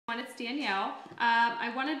It's Danielle.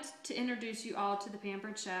 I wanted to introduce you all to the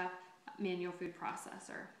Pampered Chef manual food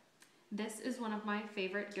processor. This is one of my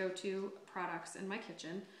favorite go-to products in my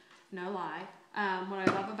kitchen, no lie. What I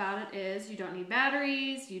love about it is you don't need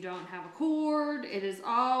batteries, you don't have a cord, it is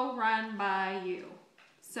all run by you.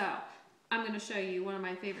 So I'm going to show you one of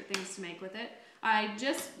my favorite things to make with it. I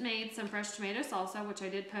just made some fresh tomato salsa, which I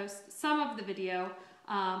did post some of the video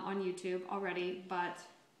on YouTube already, but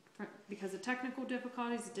because of technical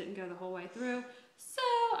difficulties, it didn't go the whole way through. So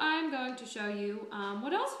I'm going to show you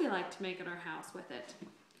what else we like to make at our house with it.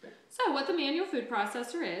 So what the manual food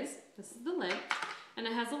processor is, this is the lid, and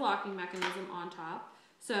it has a locking mechanism on top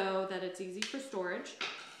so that it's easy for storage.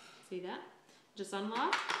 See that? Just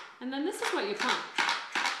unlock, and then this is what you pump.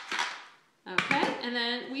 Okay, and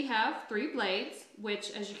then we have 3 blades,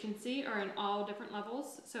 which as you can see are in all different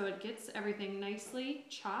levels, so it gets everything nicely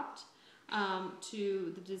chopped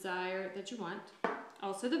to the desire that you want.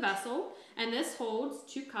 Also the vessel, and this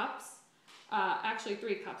holds 2 cups, actually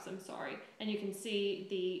 3 cups, I'm sorry, and you can see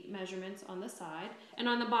the measurements on the side. And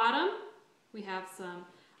on the bottom, we have some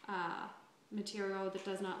material that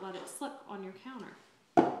does not let it slip on your counter.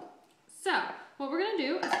 So, what we're going to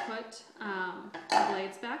do is put the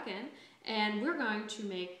blades back in, and we're going to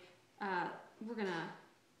make, we're going to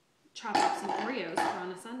chop up some Oreos for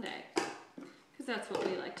on a Sunday, because that's what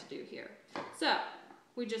we like to do here. So,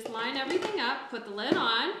 we just line everything up, put the lid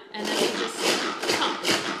on, and then we just pump.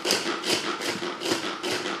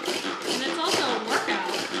 And it's also a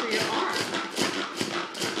workout for your arm.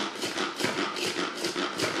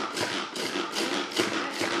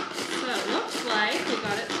 So it looks like we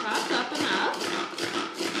got it chopped up enough.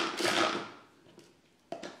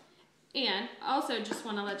 And also just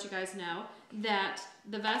want to let you guys know that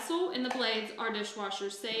the vessel and the blades are dishwasher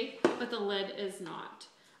safe, but the lid is not.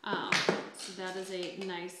 So that is a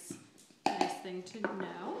nice thing to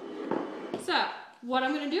know. So what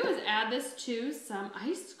I'm going to do is add this to some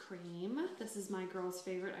ice cream. This is my girl's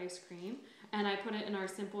favorite ice cream, and I put it in our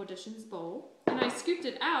Simple Additions bowl, and I scooped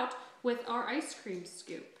it out with our ice cream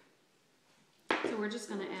scoop. So we're just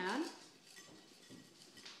going to add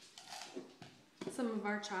some of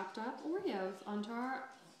our chopped up Oreos onto our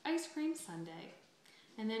ice cream sundae,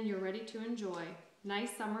 and then you're ready to enjoy.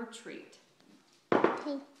 Nice summer treat.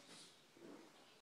 Okay.